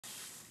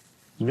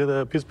You get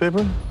that piece of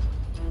paper?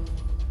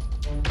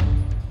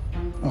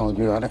 Oh,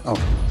 you got it? Oh.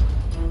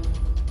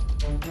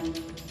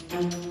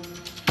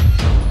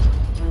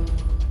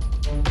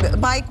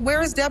 Mike,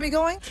 where is Debbie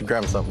going? Should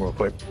grab something real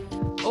quick.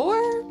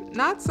 Or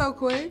not so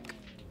quick.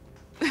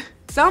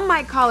 Some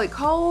might call it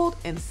cold,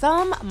 and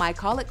some might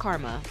call it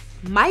karma.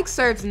 Mike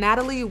serves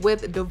Natalie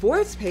with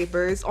divorce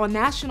papers on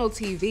national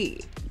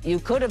TV. You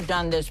could have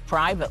done this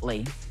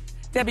privately.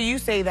 Debbie, you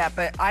say that,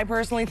 but I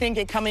personally think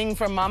it coming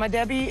from Mama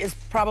Debbie is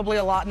probably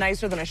a lot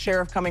nicer than a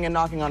sheriff coming and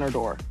knocking on her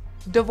door.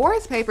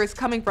 Divorce papers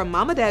coming from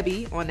Mama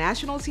Debbie on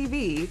national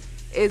TV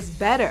is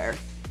better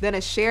than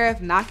a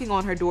sheriff knocking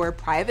on her door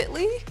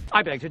privately?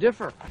 I beg to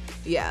differ.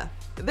 Yeah.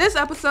 This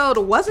episode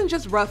wasn't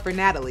just rough for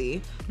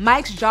Natalie.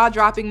 Mike's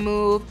jaw-dropping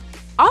move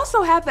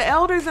also had the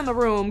elders in the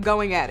room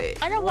going at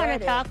it. I don't want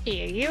to talk to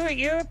you.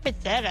 You're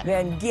pathetic.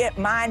 Then get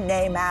my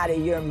name out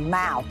of your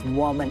mouth,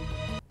 woman.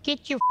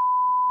 Get your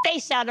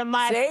face out of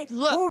my See?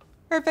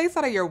 Her face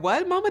out of your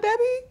what, Mama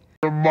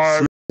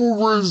Debbie?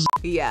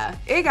 Yeah,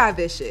 it got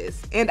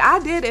vicious. And I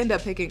did end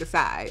up picking a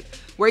side.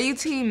 Were you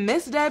team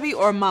Miss Debbie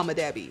or Mama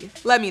Debbie?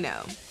 Let me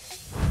know.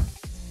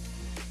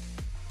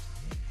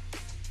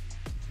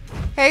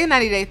 Hey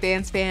 90 Day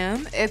Fans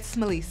fam, it's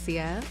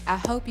Melicia. I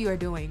hope you are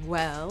doing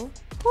well.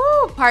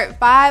 Whew, part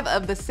 5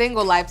 of the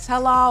Single Life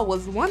Tell-All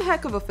was one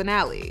heck of a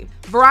finale.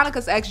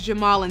 Veronica's ex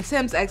Jamal and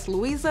Tim's ex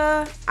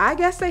Louisa, I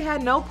guess they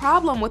had no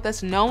problem with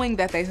us knowing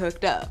that they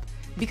hooked up.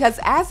 Because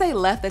as they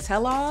left the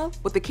tell-all,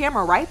 with the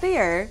camera right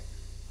there,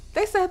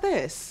 they said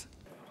this.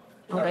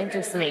 I'm going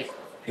to sleep.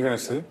 You gonna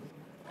sleep?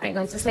 Are you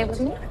going to sleep with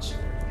me?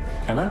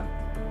 Can I?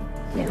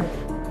 Yeah.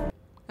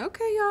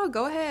 Okay, y'all,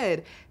 go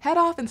ahead. Head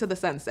off into the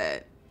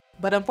sunset.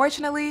 But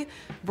unfortunately,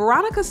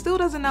 Veronica still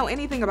doesn't know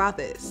anything about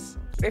this.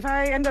 If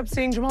I end up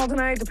seeing Jamal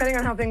tonight, depending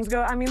on how things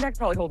go, I mean, that could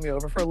probably hold me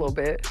over for a little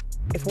bit.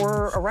 If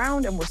we're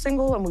around and we're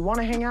single and we want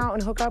to hang out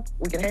and hook up,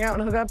 we can hang out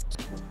and hook up.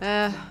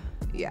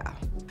 Yeah.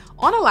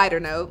 On a lighter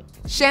note,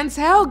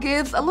 Chantel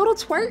gives a little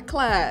twerk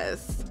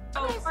class.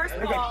 Oh, first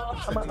of all,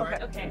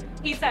 okay.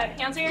 He said,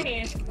 hands on your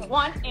knees.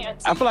 1 and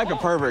 2. I feel like a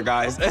pervert,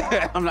 guys.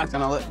 I'm not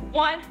gonna look.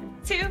 1,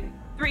 2,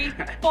 3,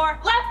 4.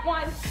 Left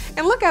 1.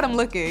 And look at him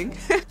looking.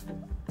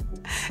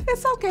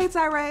 It's okay,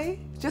 Tyree.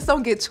 Just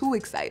don't get too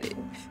excited.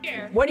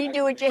 Here. What do you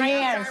do with your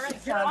hands?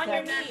 On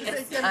your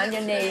knees. On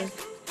your knees.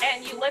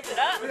 And you lift it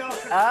up.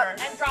 Up.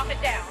 And drop it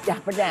down.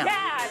 Drop it down.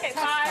 Yeah. Okay,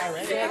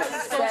 5,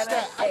 6,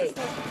 7, 8.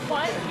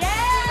 1.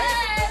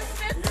 Yes!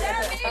 Miss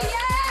Debbie,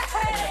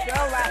 yes! Go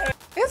right here.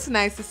 It's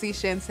nice to see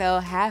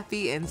Chantel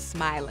happy and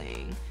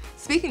smiling.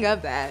 Speaking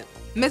of that,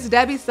 Miss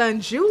Debbie's son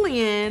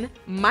Julian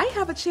might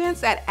have a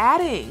chance at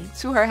adding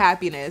to her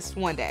happiness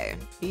one day.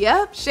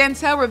 Yep,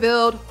 Chantel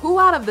revealed who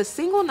out of the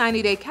single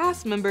 90-day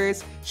cast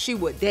members she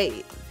would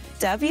date.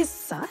 Debbie's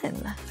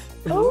son.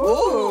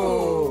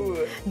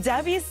 Ooh.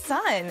 Debbie's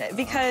son,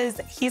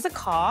 because he's a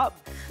cop.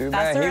 Too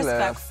That's bad a he left.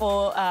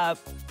 respectful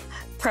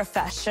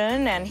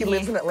profession, and He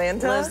lives in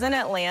Atlanta? Lives in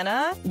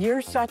Atlanta.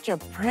 You're such a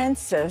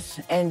princess,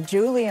 and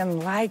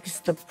Julian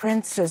likes the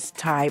princess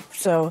type,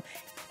 so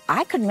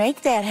I could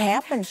make that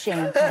happen,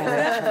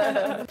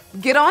 Chantel.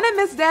 Get on it,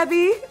 Miss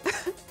Debbie.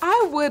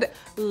 I would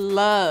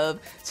love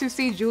to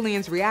see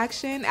Julian's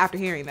reaction after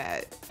hearing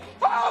that.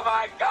 Oh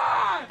my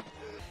God!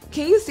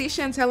 Can you see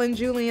Chantel and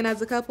Julian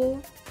as a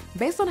couple?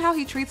 Based on how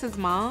he treats his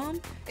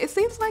mom, it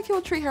seems like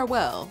he'll treat her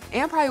well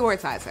and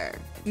prioritize her.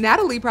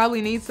 Natalie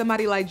probably needs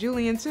somebody like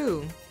Julian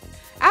too.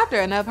 After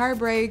enough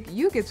heartbreak,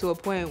 you get to a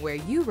point where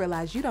you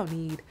realize you don't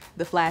need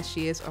the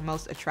flashiest or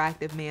most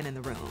attractive man in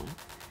the room.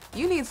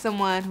 You need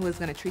someone who is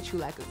gonna treat you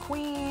like a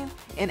queen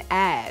and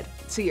add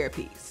to your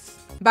piece.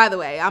 By the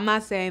way, I'm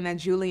not saying that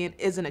Julian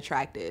isn't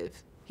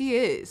attractive. He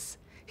is.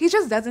 He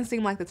just doesn't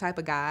seem like the type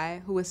of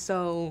guy who is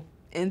so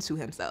into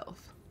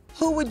himself.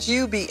 Who would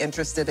you be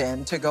interested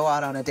in to go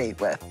out on a date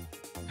with?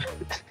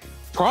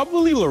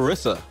 Probably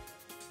Larissa.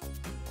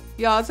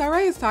 Y'all,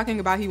 Tyree is talking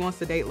about he wants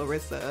to date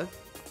Larissa.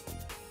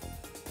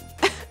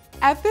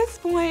 At this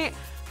point,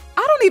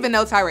 I don't even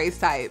know Tyree's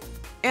type.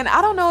 And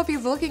I don't know if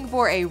he's looking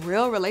for a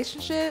real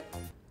relationship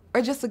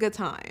or just a good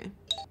time.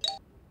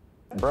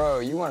 Bro,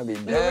 you wanna be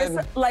dead?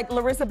 Larissa, like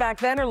Larissa back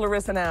then or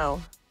Larissa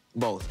now?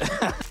 Both.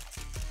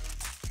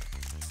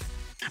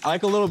 I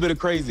like a little bit of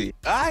crazy.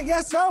 I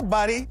guess so,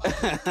 buddy.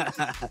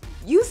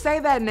 You say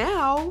that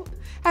now.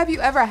 Have you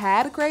ever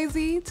had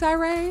crazy,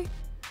 Tyree?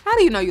 How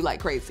do you know you like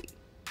crazy?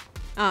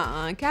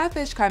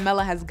 Catfish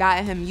Carmela has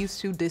gotten him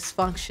used to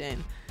dysfunction.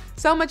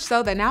 So much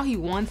so that now he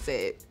wants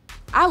it.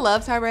 I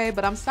love Tyree,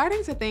 but I'm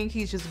starting to think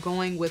he's just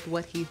going with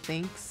what he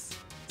thinks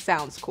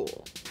sounds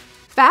cool.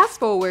 Fast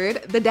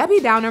forward, the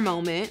Debbie Downer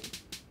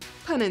moment,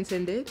 pun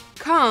intended,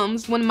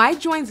 comes when Mike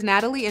joins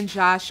Natalie and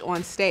Josh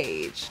on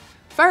stage.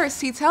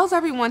 First, he tells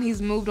everyone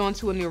he's moved on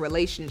to a new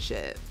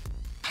relationship.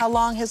 How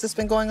long has this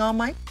been going on,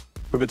 Mike?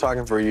 We've been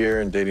talking for a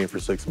year and dating for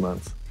 6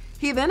 months.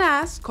 He then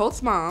asks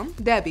Colt's mom,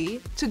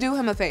 Debbie, to do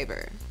him a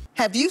favor.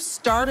 Have you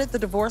started the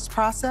divorce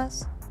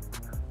process?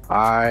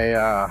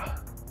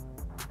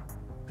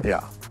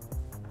 Yeah,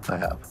 I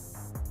have.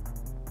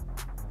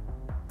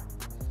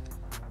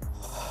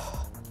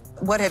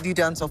 What have you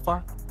done so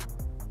far?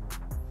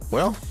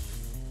 Well,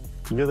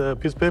 you get that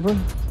piece of paper?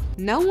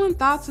 No one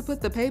thought to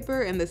put the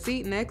paper in the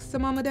seat next to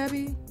Mama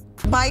Debbie.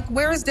 Mike,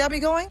 where is Debbie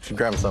going? She's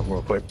grabbing something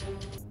real quick.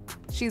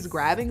 She's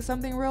grabbing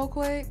something real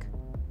quick?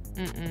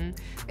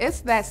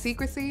 It's that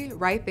secrecy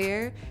right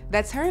there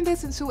that turned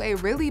this into a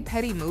really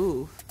petty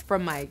move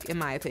from Mike, in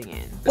my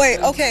opinion. Wait,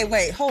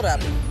 hold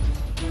up.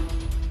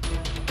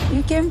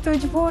 You came to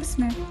divorce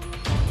me.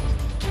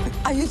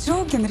 Are you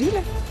joking,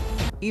 really?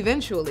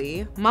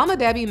 Eventually, Mama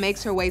Debbie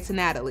makes her way to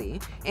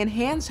Natalie and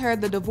hands her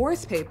the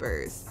divorce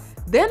papers,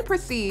 then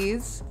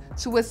proceeds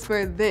to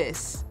whisper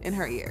this in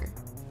her ear.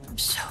 I'm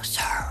so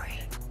sorry.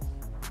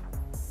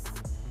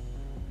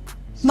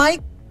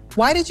 Mike,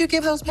 why did you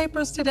give those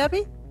papers to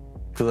Debbie?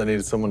 Because I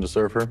needed someone to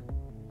serve her.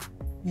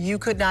 You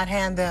could not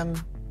hand them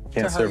to her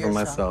Can't serve her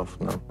yourself.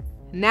 myself, no.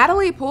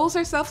 Natalie pulls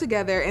herself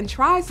together and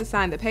tries to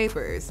sign the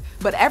papers,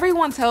 but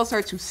everyone tells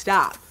her to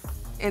stop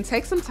and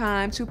take some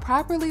time to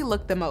properly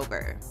look them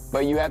over.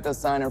 But you have to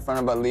sign in front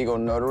of a legal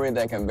notary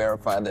that can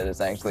verify that it's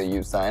actually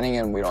you signing,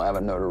 and we don't have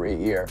a notary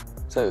here.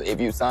 So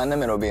if you sign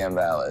them, it'll be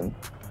invalid.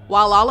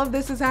 While all of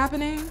this is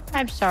happening,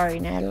 I'm sorry,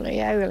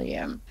 Natalie. I really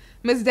am.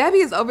 Miss Debbie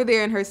is over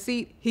there in her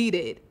seat,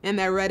 heated in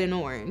that red and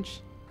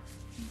orange.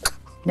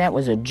 That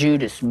was a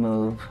Judas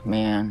move,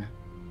 man.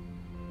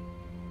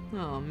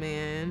 Oh,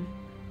 man.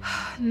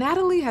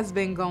 Natalie has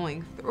been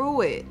going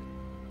through it,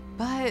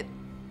 but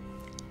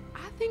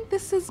I think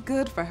this is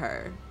good for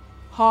her.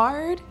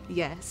 Hard,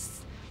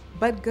 yes,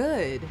 but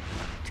good.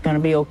 It's gonna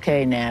be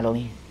okay,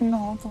 Natalie.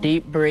 No.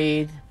 Deep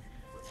breathe.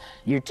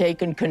 You're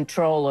taking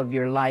control of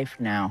your life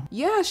now.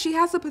 Yeah, she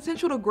has the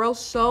potential to grow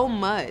so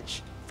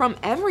much from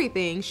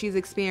everything she's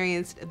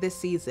experienced this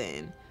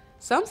season.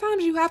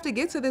 Sometimes you have to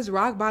get to this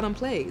rock bottom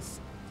place.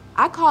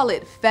 I call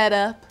it fed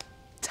up,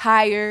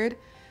 tired,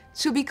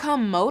 to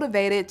become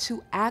motivated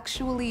to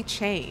actually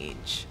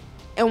change.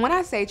 And when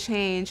I say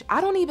change,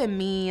 I don't even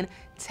mean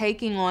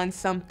taking on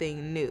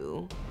something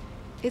new.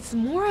 It's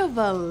more of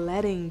a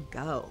letting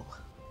go.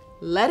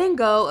 Letting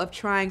go of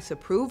trying to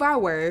prove our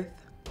worth,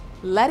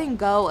 letting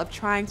go of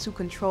trying to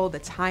control the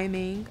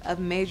timing of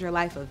major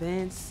life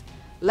events,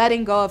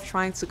 letting go of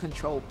trying to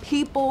control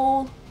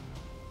people.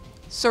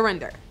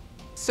 Surrender.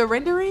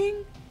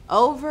 Surrendering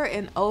over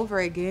and over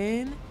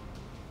again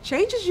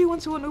changes you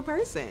into a new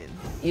person.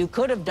 You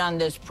could have done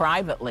this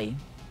privately.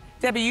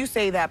 Debbie, you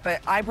say that,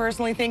 but I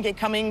personally think it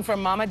coming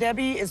from Mama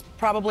Debbie is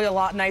probably a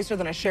lot nicer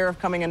than a sheriff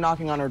coming and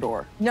knocking on her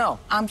door. No,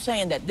 I'm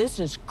saying that this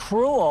is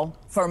cruel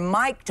for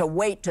Mike to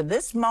wait to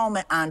this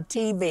moment on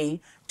TV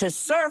to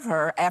serve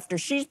her after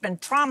she's been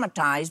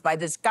traumatized by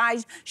this guy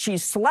she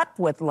slept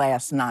with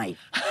last night.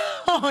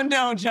 Oh,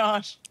 no,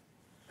 Josh.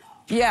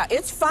 Yeah,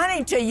 it's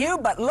funny to you,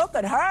 but look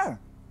at her.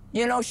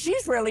 You know,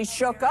 she's really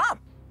shook up.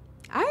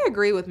 I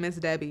agree with Miss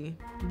Debbie.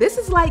 This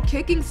is like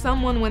kicking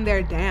someone when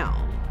they're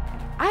down.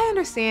 I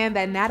understand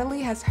that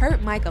Natalie has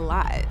hurt Mike a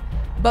lot,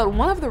 but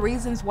one of the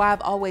reasons why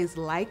I've always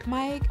liked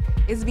Mike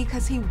is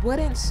because he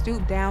wouldn't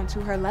stoop down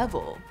to her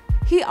level.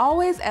 He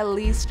always at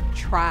least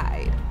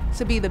tried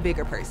to be the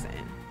bigger person.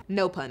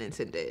 No pun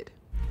intended.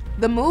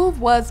 The move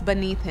was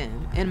beneath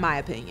him, in my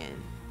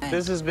opinion.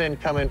 This has been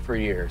coming for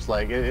years.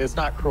 Like, it's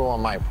not cruel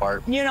on my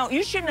part. You know,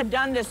 you shouldn't have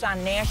done this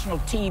on national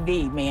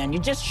TV, man. You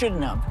just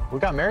shouldn't have. We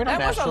got married on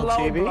national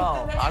TV.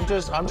 Blow. I'm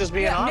just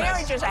being honest.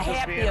 Marriage is a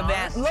happy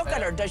event. Look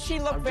at her. Does she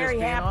look very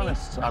happy?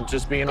 I'm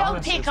just being Don't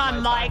honest. pick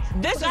on Mike.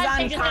 This is That's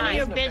none of unkind.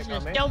 your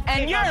business. Don't pick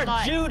And you're on a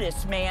Mike.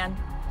 Judas, man.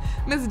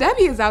 Miss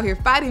Debbie is out here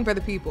fighting for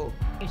the people.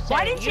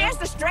 Why didn't you ask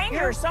the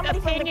stranger or somebody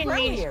from the opinion crew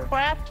means here?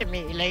 crap to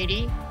me,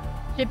 lady.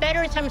 Is it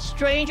better if some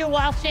stranger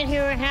walks in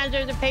here and hands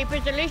her the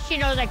papers? At least she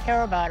knows I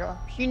care about her.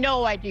 She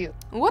knows I do.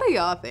 What do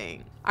y'all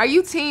think? Are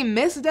you team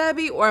Miss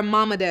Debbie or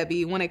Mama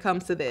Debbie when it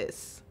comes to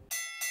this?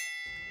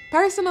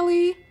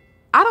 Personally,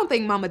 I don't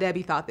think Mama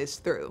Debbie thought this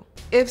through.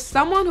 If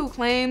someone who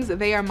claims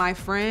they are my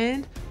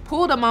friend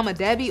pulled a Mama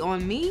Debbie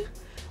on me,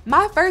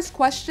 my first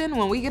question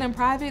when we get in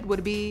private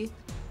would be,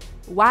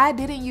 why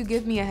didn't you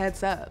give me a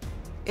heads up?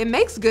 It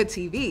makes good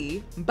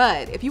TV,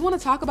 but if you want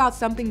to talk about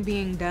something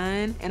being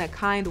done in a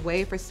kind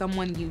way for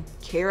someone you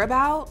care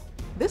about,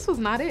 this was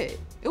not it.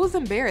 It was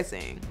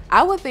embarrassing.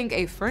 I would think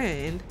a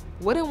friend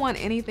wouldn't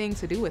want anything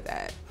to do with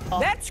that.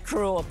 That's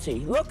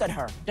cruelty. Look at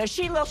her. Does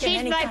she look She's at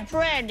any my kind?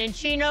 friend, and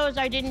she knows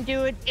I didn't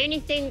do it.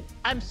 Anything.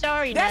 I'm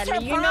sorry, That's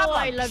Natalie. her You problem. know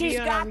I love She's you,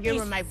 got and you were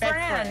these my best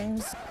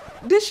friend. friends.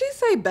 Did she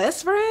say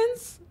best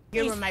friends?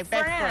 You were my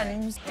best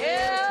friend.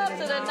 Yeah,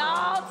 to the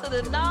north, to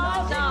the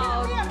north,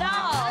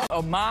 no.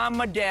 Oh,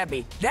 Mama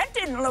Debbie. That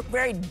didn't look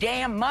very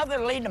damn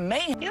motherly to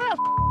me. You're a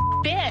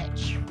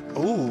bitch.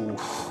 Ooh.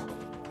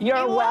 You're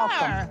You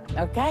welcome.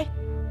 Okay?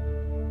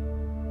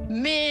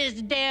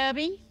 Ms.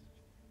 Debbie.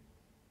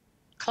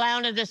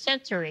 Clown of the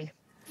century.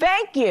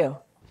 Thank you.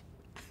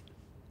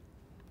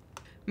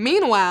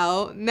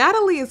 Meanwhile,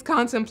 Natalie is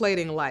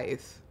contemplating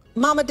life.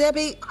 Mama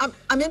Debbie,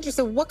 I'm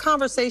interested. What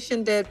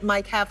conversation did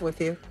Mike have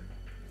with you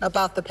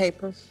about the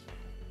papers?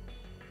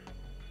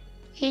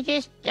 He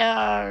just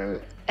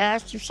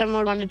asked if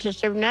someone wanted to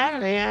serve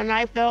Natalie, and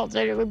I felt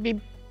that it would be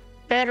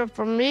better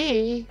for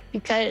me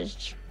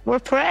because we're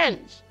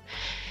friends.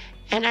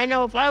 And I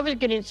know if I was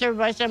getting served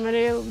by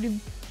somebody'd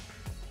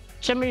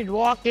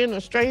walk in,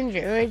 a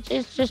stranger.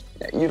 It's just...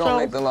 You don't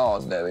make the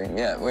laws, Debbie.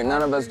 Yeah,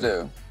 none of us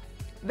do.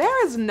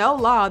 There is no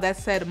law that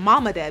said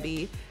Mama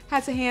Debbie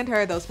had to hand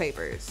her those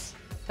papers.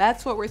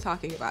 That's what we're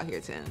talking about here,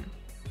 Tim.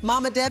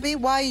 Mama Debbie,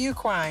 why are you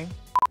crying?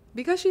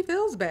 Because she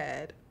feels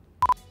bad.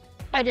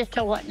 I just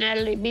don't want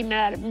Natalie to be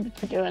mad at me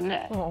for doing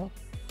that. Oh.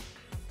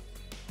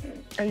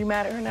 Are you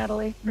mad at her,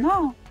 Natalie?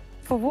 No.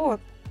 For what?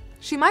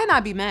 She might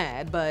not be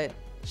mad, but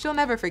she'll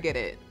never forget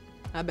it.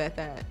 I bet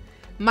that.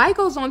 Mike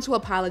goes on to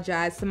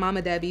apologize to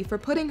Mama Debbie for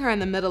putting her in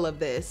the middle of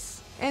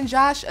this, and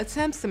Josh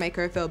attempts to make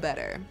her feel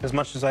better. As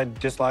much as I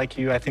dislike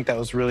you, I think that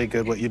was really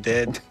good what you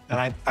did.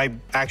 And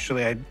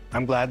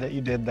I'm glad that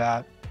you did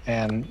that.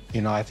 And,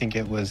 you know, I think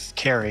it was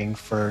caring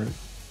for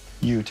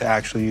you to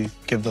actually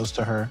give those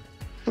to her.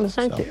 Well,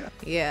 thank you.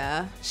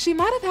 Yeah, she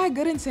might have had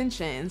good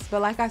intentions,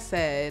 but like I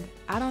said,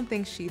 I don't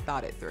think she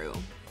thought it through.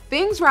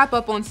 Things wrap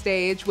up on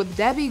stage with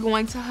Debbie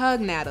going to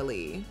hug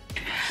Natalie.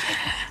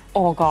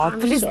 Oh God,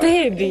 please,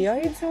 Debbie,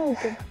 Are you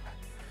joking?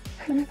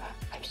 I'm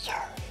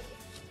sorry.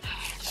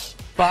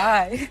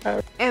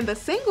 Bye. And the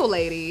single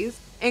ladies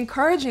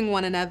encouraging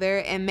one another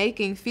and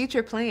making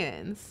future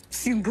plans.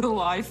 Single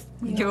life,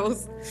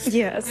 girls.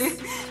 Yes.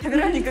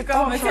 Вероника,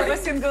 come on,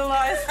 single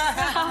life.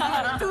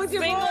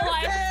 Single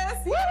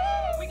life.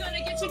 We're gonna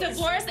get you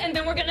divorced and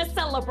then we're gonna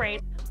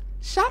celebrate.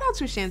 Shout out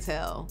to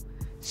Chantel.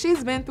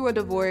 She's been through a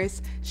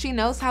divorce, she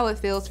knows how it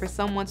feels for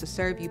someone to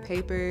serve you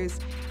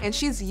papers, and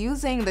she's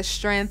using the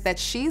strength that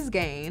she's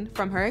gained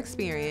from her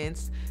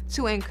experience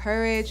to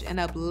encourage and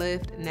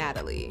uplift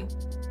Natalie.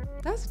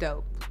 That's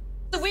dope.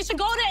 We should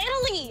go to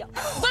Italy.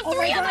 The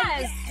three of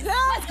us.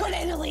 Let's go to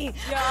Italy.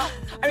 Yeah.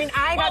 I mean,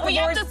 I got we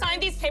have divorced. to sign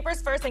these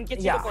papers first and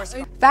get you divorced.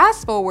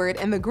 Fast forward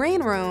in the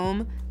green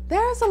room,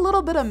 there's a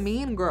little bit of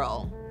mean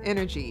girl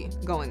energy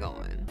going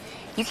on.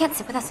 You can't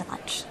sit with us at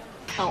lunch.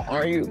 How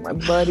are you, my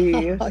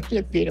buddy? Oh,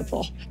 you're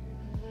beautiful.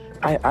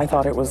 I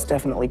thought it was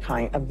definitely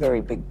a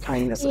very big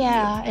kindness of you.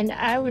 Yeah, and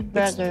I would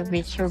rather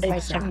be served by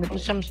somebody,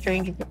 some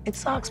stranger. It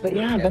sucks, but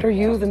yeah, better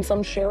you than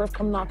some sheriff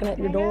come knocking at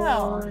your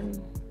door.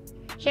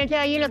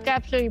 Chantel, you look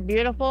absolutely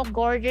beautiful,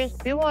 gorgeous.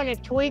 If you want to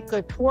tweak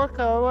or twerk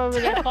or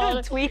whatever they call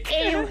it, Tweak.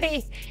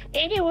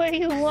 anywhere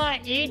you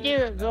want, you do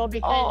it, girl,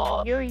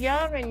 because you're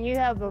young and you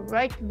have a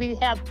right to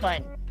have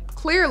fun.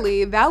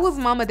 Clearly, that was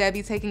Mama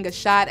Debbie taking a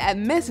shot at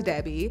Miss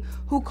Debbie,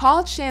 who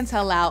called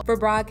Chantel out for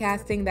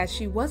broadcasting that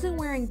she wasn't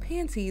wearing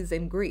panties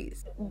in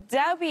Greece.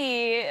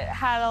 Debbie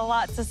had a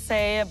lot to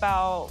say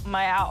about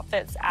my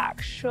outfits,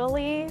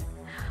 actually.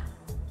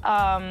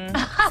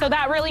 So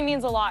that really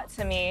means a lot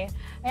to me.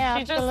 Yeah,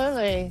 she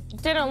absolutely.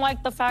 Just didn't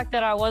like the fact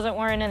that I wasn't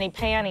wearing any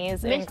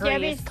panties in Miss Greece.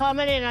 Debbie's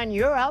commenting on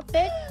your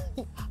outfit?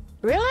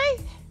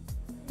 Really?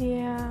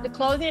 Yeah. The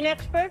clothing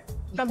expert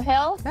from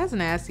hell? That's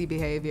nasty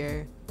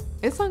behavior.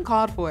 It's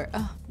uncalled for.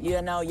 Ugh.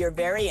 You know, you're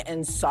very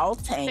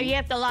insulting. So you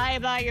have to lie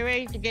about your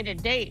age to get a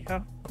date,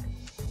 huh?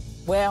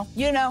 Well,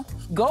 you know,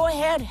 go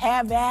ahead,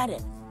 have at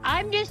it.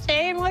 I'm just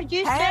saying what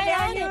you said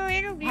on your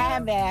interview.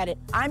 Have at it.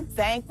 I'm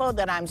thankful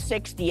that I'm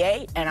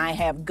 68 and I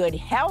have good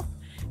health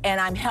and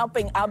I'm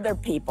helping other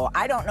people.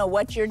 I don't know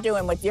what you're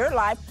doing with your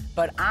life,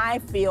 but I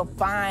feel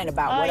fine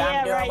about what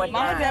I'm doing with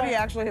Mama mine. Debbie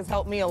actually has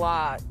helped me a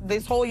lot.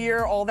 This whole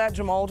year, all that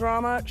Jamal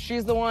drama,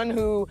 she's the one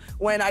who,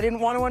 when I didn't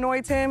want to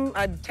annoy Tim,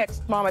 I'd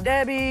text Mama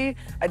Debbie,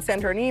 I'd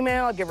send her an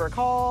email, I'd give her a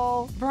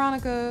call.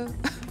 Veronica.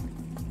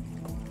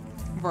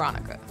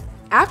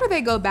 After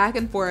they go back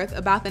and forth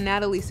about the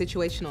Natalie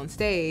situation on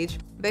stage,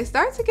 they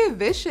start to get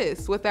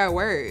vicious with their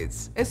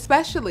words,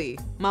 especially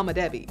Mama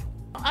Debbie.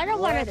 I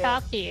don't want to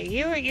talk to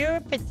you.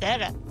 You're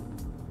pathetic.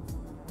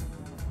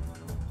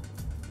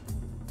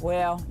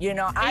 Well, you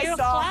know, I You're a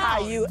saw how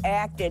clown. you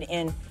acted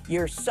in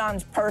your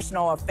son's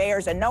personal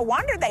affairs, and no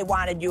wonder they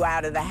wanted you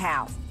out of the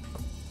house.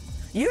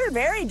 You're a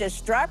very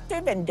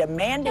destructive and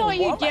demanding Don't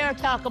you woman. dare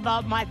talk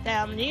about my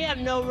family. You have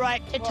no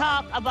right to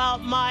talk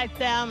about my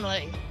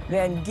family.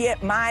 Then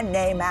get my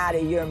name out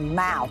of your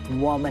mouth,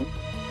 woman.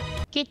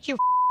 Get your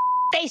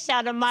face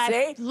out of my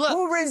See? look.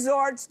 Who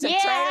resorts to Yeah,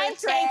 I trailer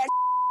say trash?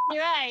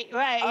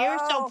 Right. You're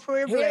so Oh,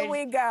 privileged. Here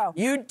we go.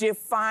 You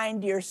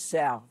defined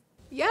yourself.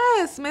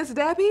 Yes, Miss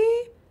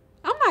Debbie.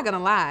 I'm not gonna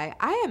lie,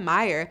 I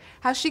admire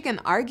how she can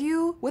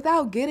argue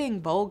without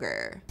getting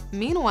vulgar.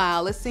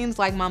 Meanwhile, it seems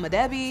like Mama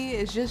Debbie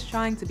is just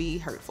trying to be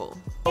hurtful.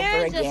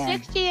 Here's a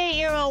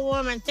 68-year-old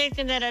woman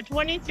thinking that a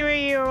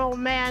 23-year-old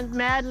man's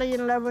madly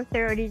in love with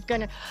her and he's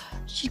gonna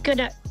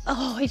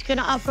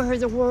offer her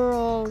the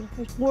world.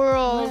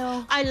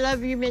 Well, I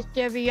love you, Miss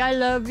Debbie, I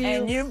love you.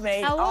 And you've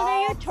made How old are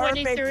all you,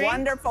 23? perfect,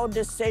 wonderful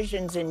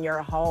decisions in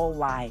your whole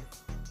life.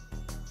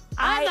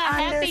 I'm a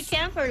happy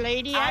temper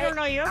lady. I don't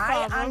know your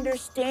problem. I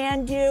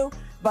understand you,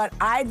 but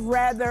I'd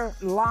rather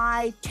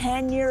lie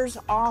 10 years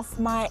off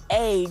my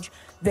age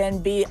than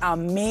be a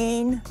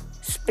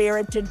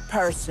mean-spirited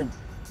person.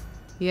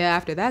 Yeah,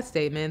 after that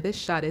statement, this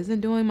shot isn't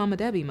doing Mama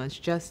Debbie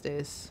much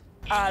justice.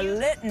 a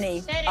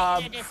litany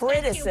of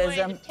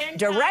criticism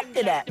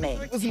directed at me.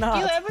 It was Do not.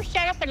 you ever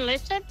shut up and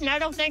listen? No, I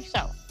don't think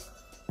so.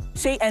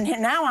 See, and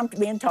now I'm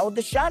being told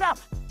to shut up.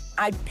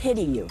 I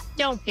pity you.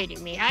 Don't pity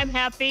me. I'm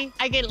happy.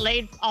 I get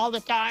laid all the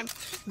time.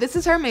 This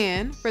is her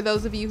man, for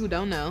those of you who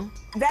don't know.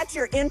 That's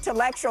your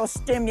intellectual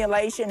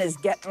stimulation is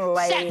getting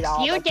laid Sex.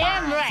 all You the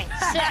time. damn right.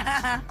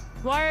 Sex.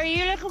 Why are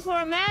you looking for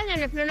a man then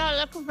if you're not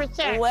looking for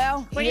sex?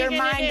 Well, What are your you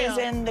gonna mind do? is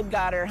in the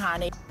gutter,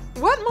 honey.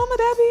 What, Mama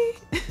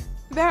Debbie?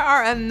 There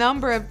are a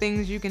number of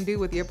things you can do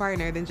with your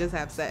partner than just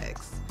have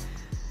sex.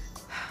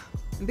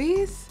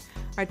 These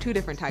are two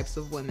different types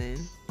of women.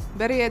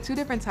 Better yet, two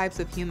different types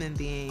of human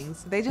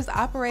beings. They just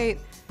operate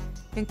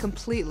in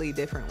completely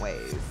different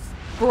ways.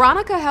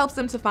 Veronica helps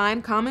them to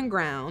find common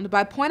ground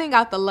by pointing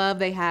out the love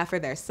they have for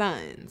their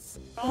sons.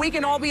 We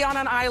can all be on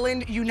an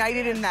island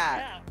united in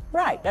that.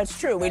 Right, that's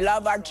true. We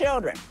love our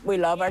children. We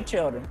love our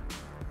children.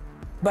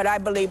 But I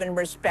believe in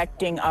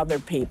respecting other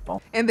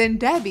people. And then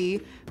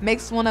Debbie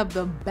makes one of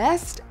the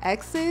best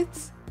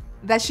exits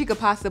that she could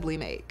possibly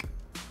make.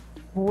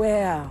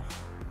 Well,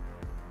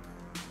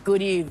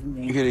 good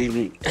evening. Good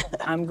evening.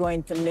 I'm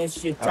going to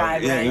miss you, Oh,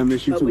 Tyler. yeah, I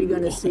miss you but too. we're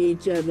going to see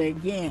each other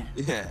again.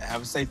 Yeah,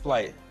 have a safe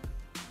flight.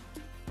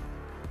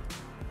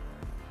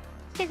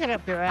 Stick it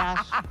up your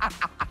ass.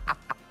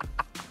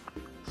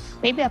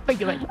 Maybe I'll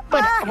figure it.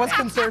 I was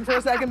concerned for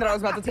a second that I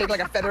was about to take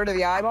like a feather to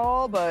the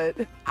eyeball, but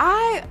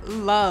I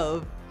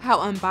love how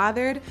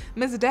unbothered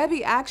Miss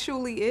Debbie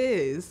actually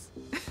is.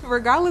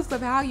 Regardless of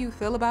how you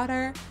feel about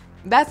her,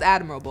 that's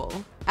admirable.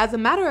 As a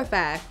matter of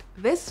fact,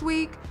 this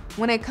week,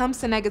 when it comes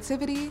to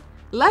negativity,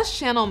 let's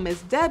channel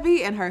Miss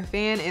Debbie and her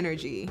fan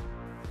energy.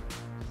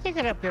 Stick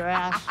it up your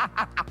ass.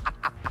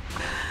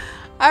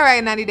 All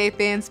right, 90 Day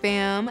Fans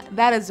fam,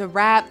 that is a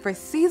wrap for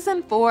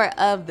season 4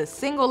 of The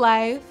Single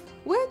Life,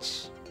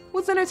 which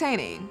was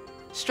entertaining,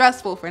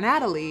 stressful for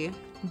Natalie,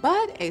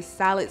 but a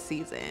solid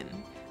season.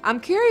 I'm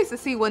curious to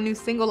see what new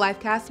Single Life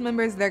cast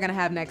members they're gonna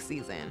have next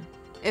season,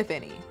 if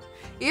any.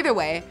 Either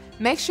way,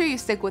 make sure you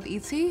stick with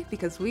ET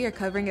because we are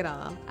covering it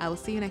all. I will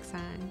see you next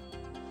time.